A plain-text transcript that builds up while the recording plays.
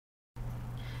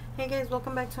Hey guys,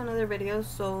 welcome back to another video.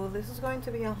 So this is going to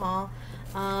be a haul.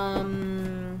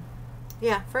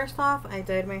 Yeah, first off, I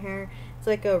dyed my hair. It's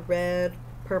like a red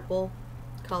purple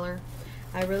color.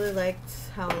 I really liked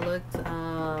how it looked.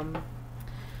 I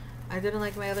didn't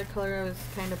like my other color. I was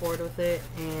kind of bored with it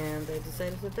and I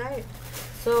decided to dye it.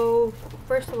 So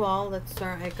first of all, let's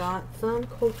start. I got some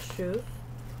Coach shoes.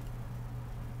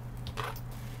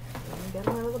 Let me get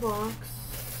them out of the box.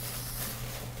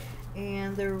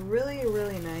 And they're really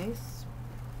nice.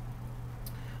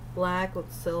 Black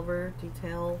with silver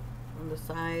detail on the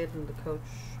side and the Coach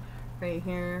right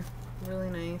here. Really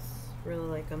nice. Really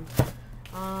like them.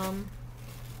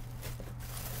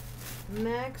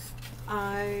 Next,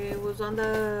 I was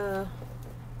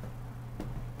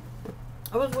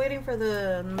waiting for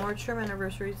the Nordstrom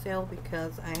anniversary sale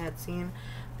because I had seen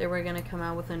they were going to come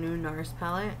out with a new NARS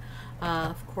palette.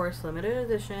 Of course, limited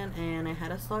edition, and I had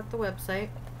to stalk the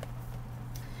website.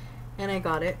 And I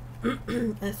got it.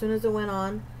 As soon as it went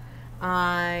on,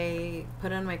 I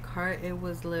put it in my cart. It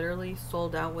was literally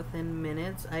sold out within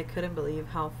minutes. I couldn't believe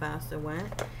how fast it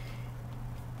went.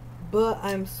 But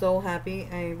I'm so happy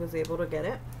I was able to get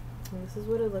it. And this is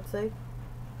what it looks like.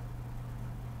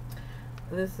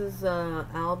 This is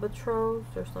Albatross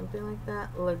or something like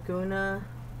that. Laguna.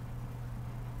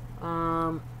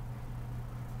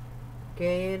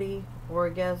 Gaiety.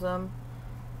 Orgasm.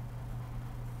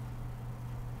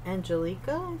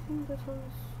 Angelica, I think this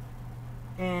one's,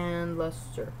 and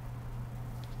Luster,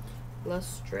 or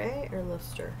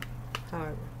Luster,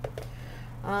 however.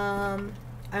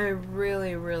 I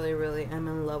really am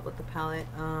in love with the palette.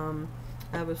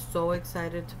 I was so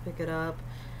excited to pick it up.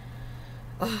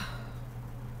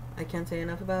 I can't say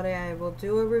enough about it. I will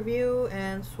do a review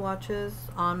and swatches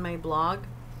on my blog.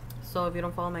 So if you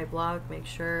don't follow my blog, make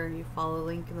sure you follow the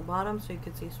link in the bottom so you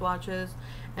can see swatches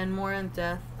and more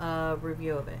in-depth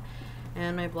review of it.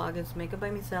 And my blog is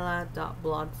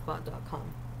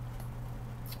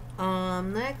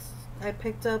MakeupByMisela.blogspot.com. Next, I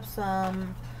picked up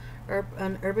an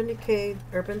Urban Decay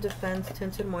Urban Defense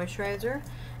Tinted Moisturizer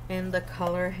in the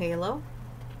color Halo.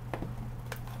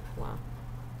 Wow.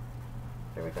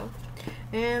 There we go.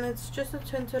 And it's just a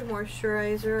tinted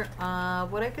moisturizer.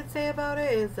 What I could say about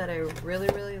it is that I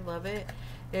really love it.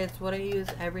 It's what I use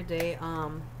every day.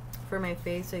 For my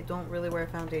face, I don't really wear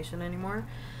foundation anymore,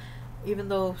 even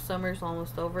though summer's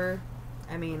almost over.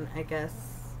 I mean, I guess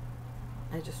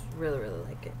I just really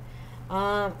like it.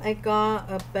 I got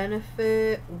a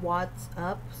Benefit What's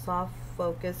Up Soft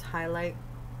Focus highlighter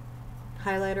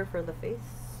for the face,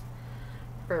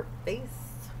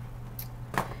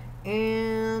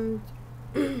 and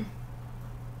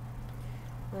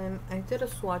I did a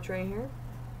swatch right here.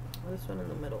 This one in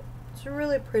the middle. It's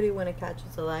really pretty when it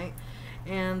catches the light.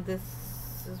 And this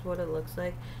is what it looks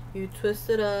like. You twist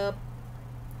it up,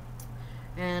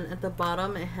 and at the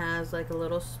bottom it has like a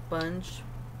little sponge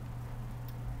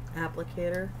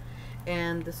applicator,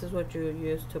 and this is what you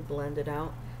use to blend it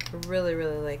out. I really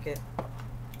like it.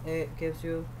 It gives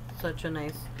you such a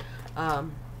nice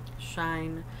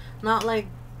shine. Not like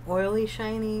oily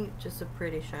shiny, just a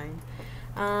pretty shine.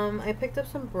 I picked up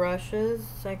some brushes.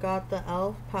 I got the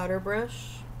e.l.f. powder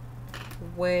brush,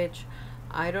 which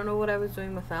I don't know what I was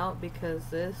doing without,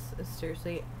 because this is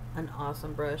seriously an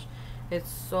awesome brush. It's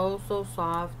so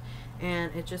soft,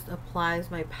 and it just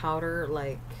applies my powder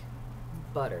like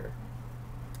butter.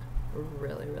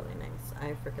 Really nice.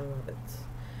 I freaking love it.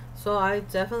 So I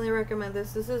definitely recommend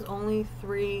this. This is only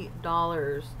 $3.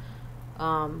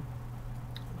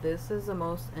 This is the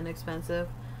most inexpensive,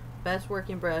 best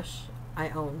working brush I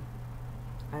own.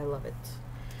 I love it.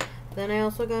 Then I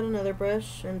also got another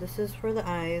brush, and this is for the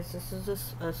eyes. This is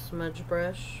a smudge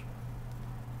brush,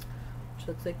 which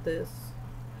looks like this.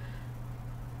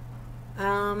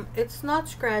 It's not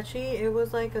scratchy. It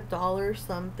was like $1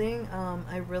 something.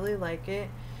 I really like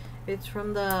it. It's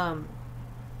from the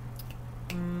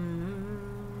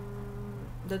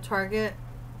Target,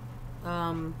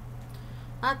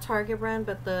 not Target brand,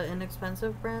 but the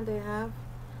inexpensive brand they have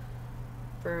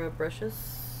for brushes.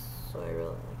 So I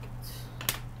really like it.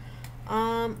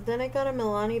 Then I got a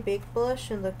Milani Baked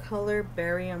Blush in the color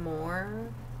Berry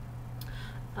Amore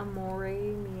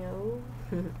Mio.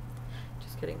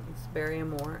 Just kidding, it's Berry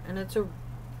Amore, and it's a,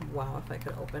 wow, if I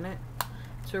could open it,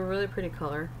 it's a really pretty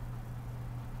color.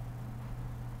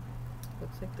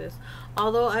 Looks like this.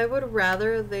 Although I would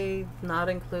rather they not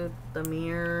include the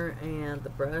mirror and the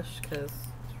brush, because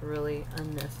it's really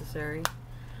unnecessary.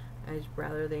 I'd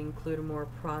rather they include more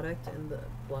product in the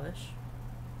blush.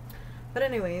 But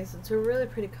anyways, it's a really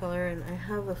pretty color, and I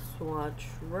have a swatch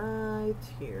right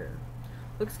here.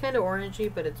 Looks kind of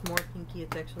orangey, but it's more pinky.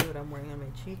 It's actually what I'm wearing on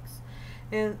my cheeks.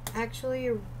 And actually,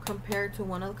 compared to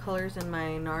one of the colors in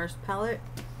my NARS palette,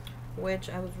 which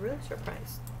I was really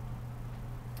surprised.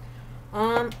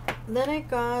 Then I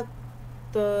got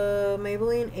the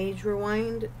Maybelline Age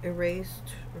Rewind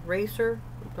Eraser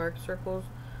Dark Circles.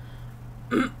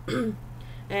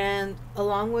 And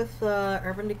along with the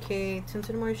Urban Decay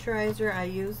Tinted Moisturizer, I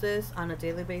use this on a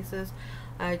daily basis.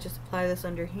 I just apply this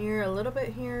under here, a little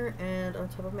bit here, and on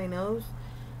top of my nose.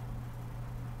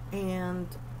 And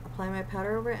apply my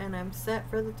powder over it, and I'm set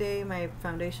for the day. My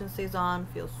foundation stays on,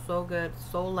 feels so good,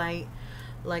 so light,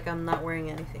 like I'm not wearing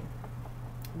anything,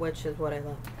 which is what I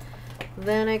love.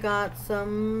 Then I got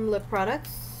some lip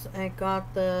products. I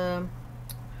got the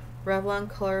Revlon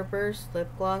Color Burst Lip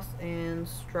Gloss in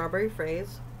Strawberry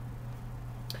Phrase.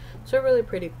 It's a really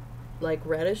pretty, like,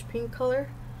 reddish pink color.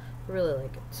 I really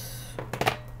like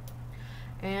it.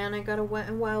 And I got a Wet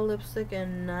n Wild lipstick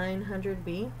in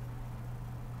 900B.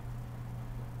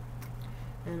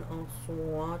 And I'll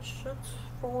swatch it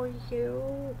for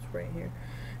you. It's right here.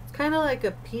 It's kind of like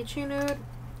a peachy nude.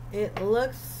 It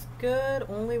looks good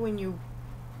only when you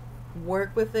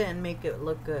work with it and make it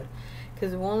look good,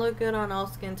 because it won't look good on all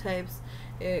skin types.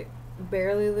 It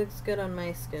barely looks good on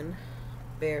my skin,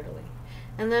 barely.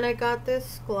 And then I got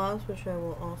this gloss, which I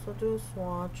will also do a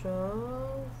swatch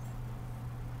of.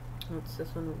 It's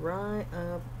this one right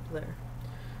up there.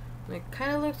 And it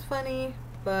kind of looks funny,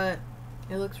 but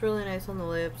it looks really nice on the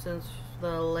lips. It's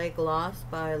the Lait Gloss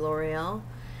by L'Oreal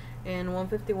in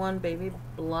 151 Baby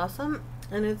Blossom,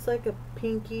 and it's like a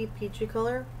pinky peachy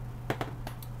color.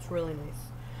 It's really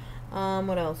nice.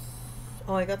 What else?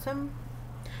 Oh, I got some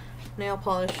nail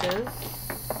polishes.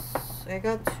 I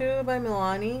got two by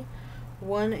Milani.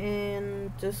 One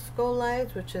in Disco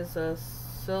Lights, which is a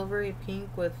silvery pink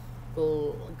with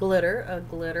glitter, a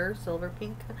glitter silver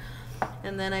pink.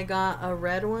 And then I got a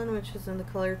red one, which is in the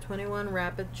color 21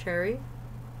 Rapid Cherry.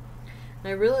 And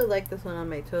I really like this one on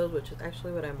my toes, which is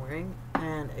actually what I'm wearing.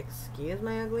 And excuse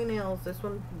my ugly nails, this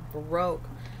one broke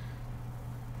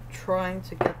trying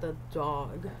to get the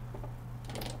dog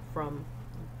from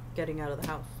getting out of the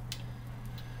house.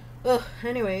 Ugh,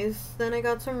 anyways, then I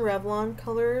got some Revlon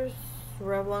colors.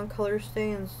 Revlon Color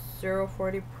Stay in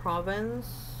 040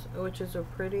 Provence, which is a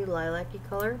pretty lilac-y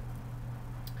color.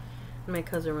 My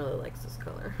cousin really likes this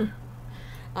color.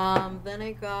 Then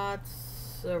I got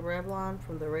a Revlon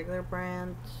from the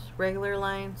regular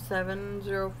line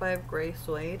 705 Gray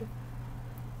Suede.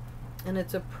 And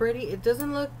it's a pretty, it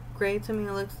doesn't look gray to me,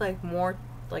 it looks like more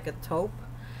like a taupe.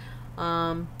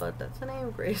 But that's the name,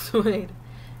 Gray Suede.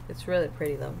 It's really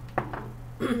pretty though.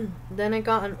 Then I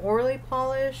got an Orly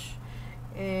polish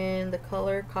in the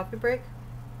color Coffee Break.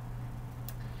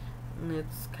 And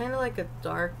it's kind of like a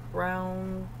dark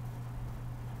brown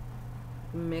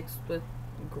mixed with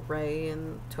gray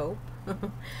and taupe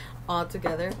all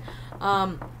together.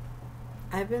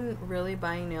 I've been really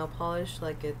buying nail polish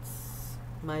like it's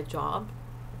my job.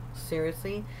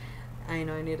 Seriously. I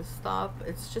know I need to stop.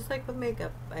 It's just like with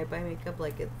makeup. I buy makeup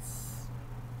like it's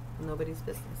nobody's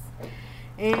business.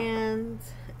 And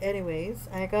anyways,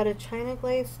 I got a China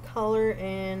Glaze color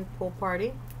in Pool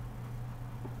Party.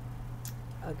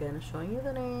 Again, showing you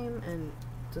the name and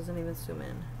doesn't even zoom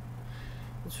in.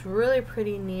 It's really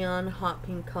pretty neon hot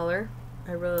pink color.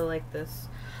 I really like this.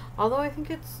 Although I think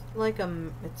it's like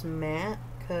it's matte,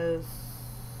 because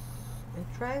it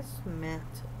dries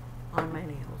matte on my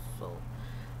nails, so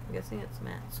I'm guessing it's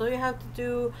matte. So you have to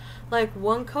do like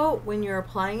one coat when you're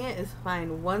applying it is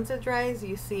fine. Once it dries,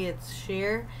 you see it's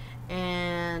sheer,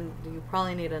 and you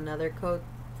probably need another coat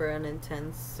for an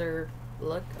intenser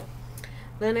look.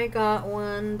 Then I got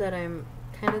one that I'm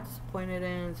kind of disappointed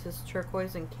in. It's this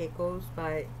Turquoise and Keiko's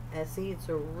by Essie. It's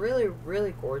a really,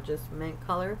 really gorgeous mint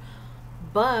color,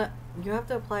 but you have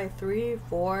to apply 3,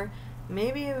 4,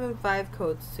 maybe even 5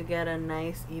 coats to get a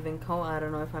nice even coat. I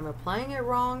don't know if I'm applying it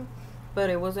wrong, but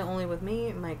it wasn't only with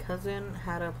me. My cousin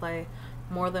had to apply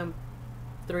more than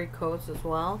 3 coats as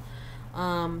well.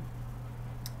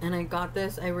 And I got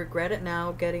this. I regret it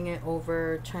now getting it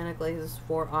over China Glazes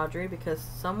for Audrey, because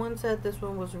someone said this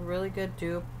one was a really good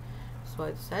dupe. So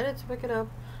I decided to pick it up.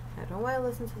 I don't know why I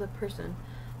listened to the person,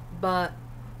 but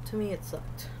to me it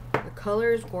sucked. The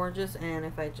color is gorgeous, and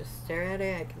if I just stare at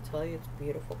it, I can tell you it's a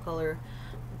beautiful color,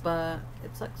 but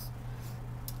it sucks.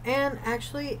 And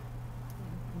actually,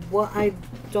 what I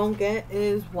don't get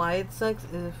is why it sucks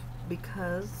is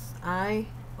because I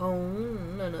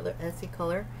own another Essie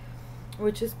color,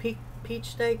 which is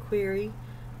Peach Daiquiri,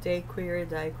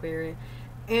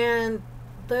 and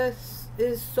this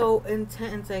is so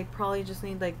intense. I probably just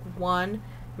need like 1,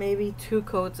 maybe 2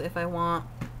 coats if I want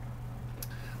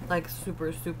like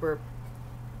super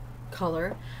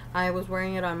color. I was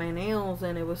wearing it on my nails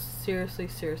and it was seriously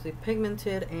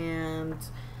pigmented, and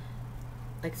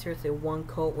like seriously one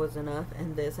coat was enough,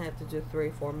 and this I have to do 3,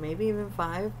 4, maybe even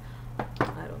 5. I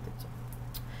don't think so.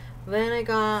 Then I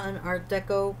got an Art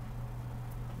Deco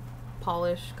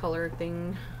polish color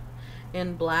thing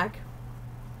in black.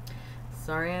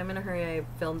 Sorry, I'm in a hurry. I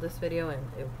filmed this video and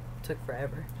it took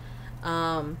forever.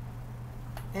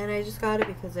 And I just got it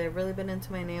because I've really been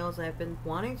into my nails. I've been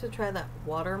wanting to try that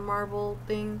water marble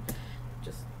thing.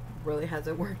 Just really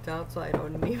hasn't worked out, so I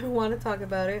don't even want to talk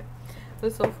about it. I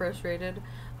was so frustrated.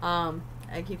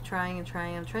 I keep trying and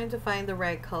trying. I'm trying to find the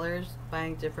right colors,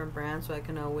 buying different brands so I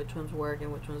can know which ones work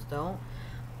and which ones don't.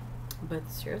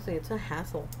 But seriously, it's a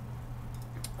hassle.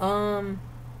 I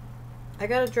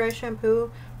got a dry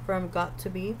shampoo from Got To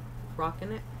Be,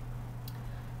 rocking it.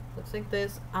 Looks like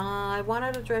this. I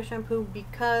wanted a dry shampoo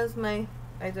because when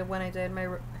I dyed my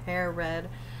hair red,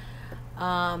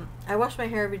 I wash my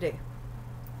hair every day,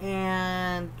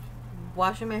 and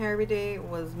washing my hair every day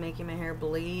was making my hair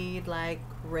bleed like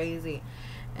crazy.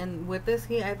 And with this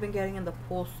heat I've been getting in the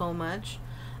pool so much,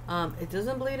 it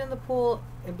doesn't bleed in the pool,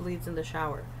 it bleeds in the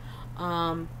shower.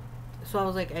 So I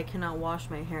was like, I cannot wash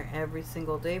my hair every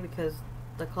single day because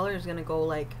the color is gonna go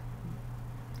like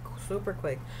super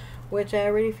quick, which I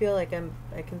already feel like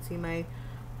I can see my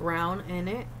brown in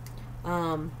it,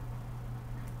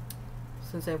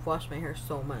 since I've washed my hair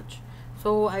so much.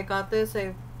 So I got this,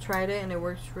 I tried it, and it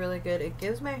works really good. It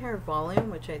gives my hair volume,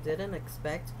 which I didn't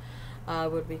expect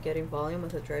would be getting volume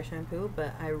with a dry shampoo,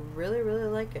 but I really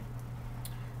like it.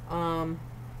 And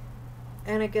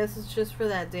I guess it's just for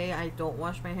that day I don't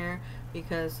wash my hair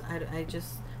because I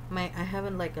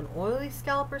haven't like an oily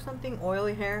scalp or something,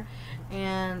 oily hair,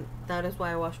 and that is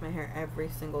why I wash my hair every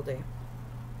single day.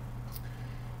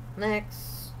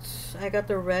 Next, I got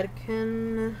the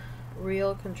Redken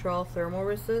Real Control Thermal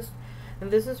Resist, and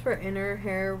this is for inner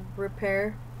hair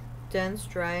repair, dense,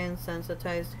 dry, and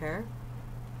sensitized hair.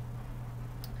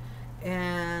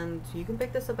 And you can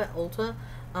pick this up at Ulta.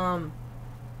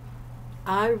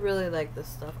 I really like this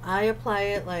stuff. I apply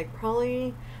it like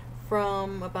probably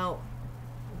from about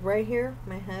right here,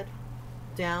 my head,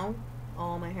 down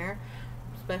all my hair,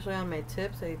 especially on my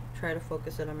tips. I try to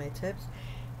focus it on my tips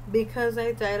because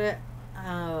I dyed it.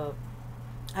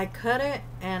 I cut it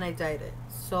and I dyed it.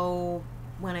 So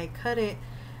when I cut it,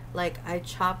 like I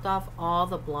chopped off all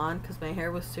the blonde because my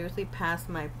hair was seriously past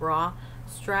my bra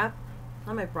strap.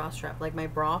 Not my bra strap, like my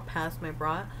bra, past my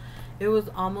bra. It was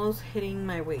almost hitting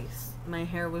my waist. My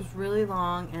hair was really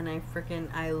long and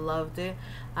I loved it.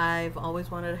 I've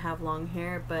always wanted to have long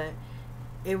hair, but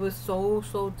it was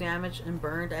so damaged and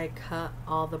burned. I cut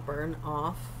all the burn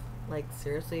off. Like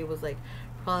seriously, it was like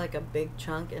probably like a big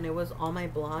chunk, and it was all my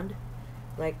blonde.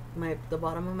 Like the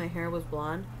bottom of my hair was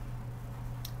blonde.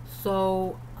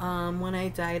 So when I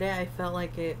dyed it, I felt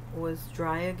like it was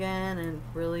dry again and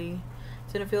really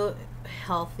didn't feel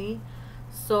healthy.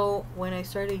 So when I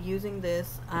started using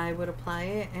this, I would apply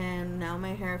it, and now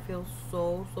my hair feels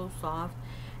so soft,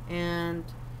 and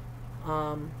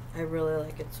I really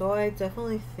like it. So I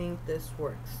definitely think this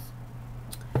works.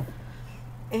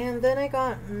 And then I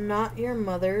got Not Your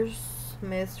Mother's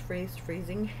Mist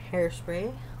Freezing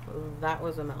Hairspray. That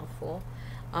was a mouthful.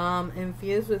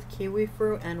 Infused with kiwi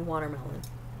fruit and watermelon.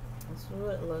 That's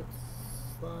what it looks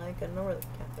like. I don't know where the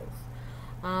cap is.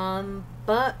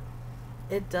 But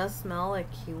it does smell like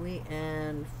kiwi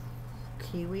and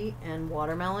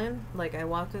watermelon. Like I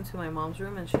walked into my mom's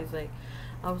room and she's like,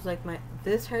 I was like,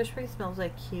 this hairspray smells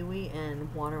like kiwi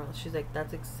and watermelon. She's like,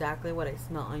 that's exactly what I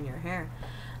smell on your hair.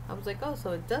 I was like, oh,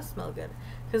 so it does smell good,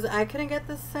 because I couldn't get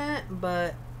the scent,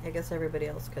 but I guess everybody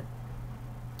else could,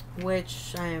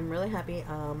 which I am really happy.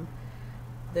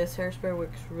 This hairspray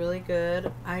works really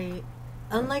good.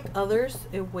 Unlike others,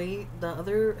 the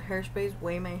other hairsprays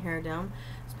weigh my hair down,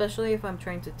 especially if I'm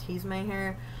trying to tease my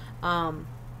hair.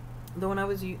 The one I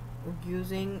was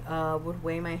using would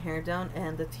weigh my hair down,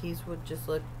 and the tease would just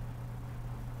look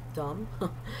dumb,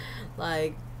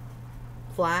 like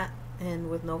flat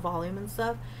and with no volume and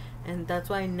stuff. And that's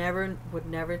why I would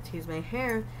never tease my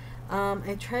hair.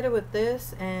 I tried it with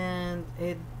this, and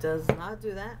it does not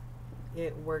do that.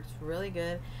 It works really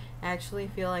good. I actually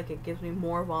feel like it gives me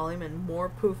more volume and more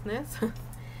poofness.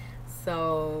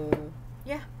 So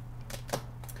yeah,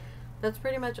 that's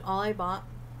pretty much all I bought.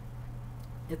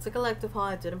 It's a collective haul.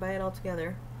 I didn't buy it all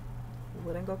together.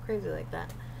 Wouldn't go crazy like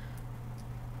that.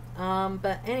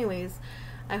 But anyways,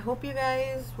 I hope you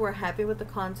guys were happy with the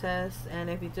contest, and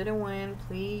if you didn't win,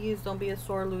 please don't be a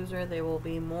sore loser. There will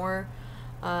be more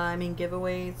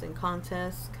giveaways and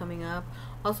contests coming up.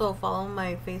 Also follow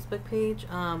my Facebook page.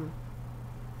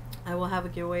 I will have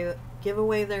a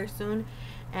giveaway there soon,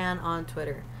 and on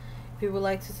Twitter. If you would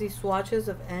like to see swatches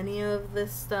of any of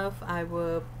this stuff, I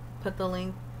will put the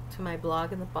link to my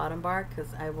blog in the bottom bar,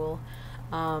 because I will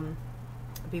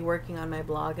be working on my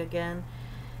blog again.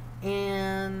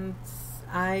 And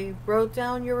I wrote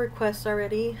down your requests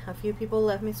already. A few people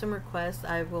left me some requests.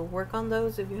 I will work on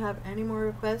those. If you have any more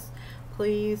requests,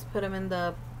 please put them in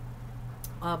the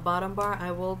bottom bar.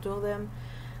 I will do them.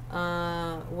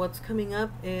 What's coming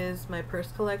up is my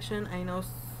purse collection. I know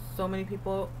so many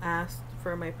people asked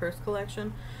for my purse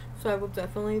collection, so I will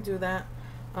definitely do that.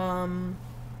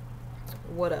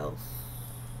 What else?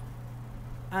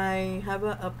 I have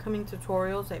upcoming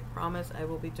tutorials. I promise I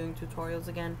will be doing tutorials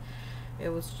again. I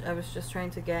was just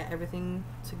trying to get everything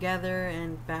together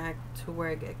and back to where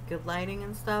I get good lighting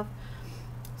and stuff.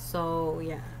 So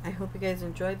yeah, I hope you guys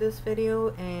enjoyed this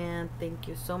video, and thank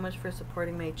you so much for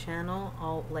supporting my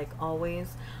channel, like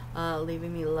always,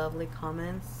 leaving me lovely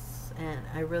comments, and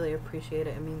I really appreciate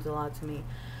it. It means a lot to me.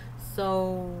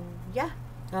 So yeah,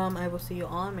 I will see you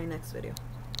all in my next video.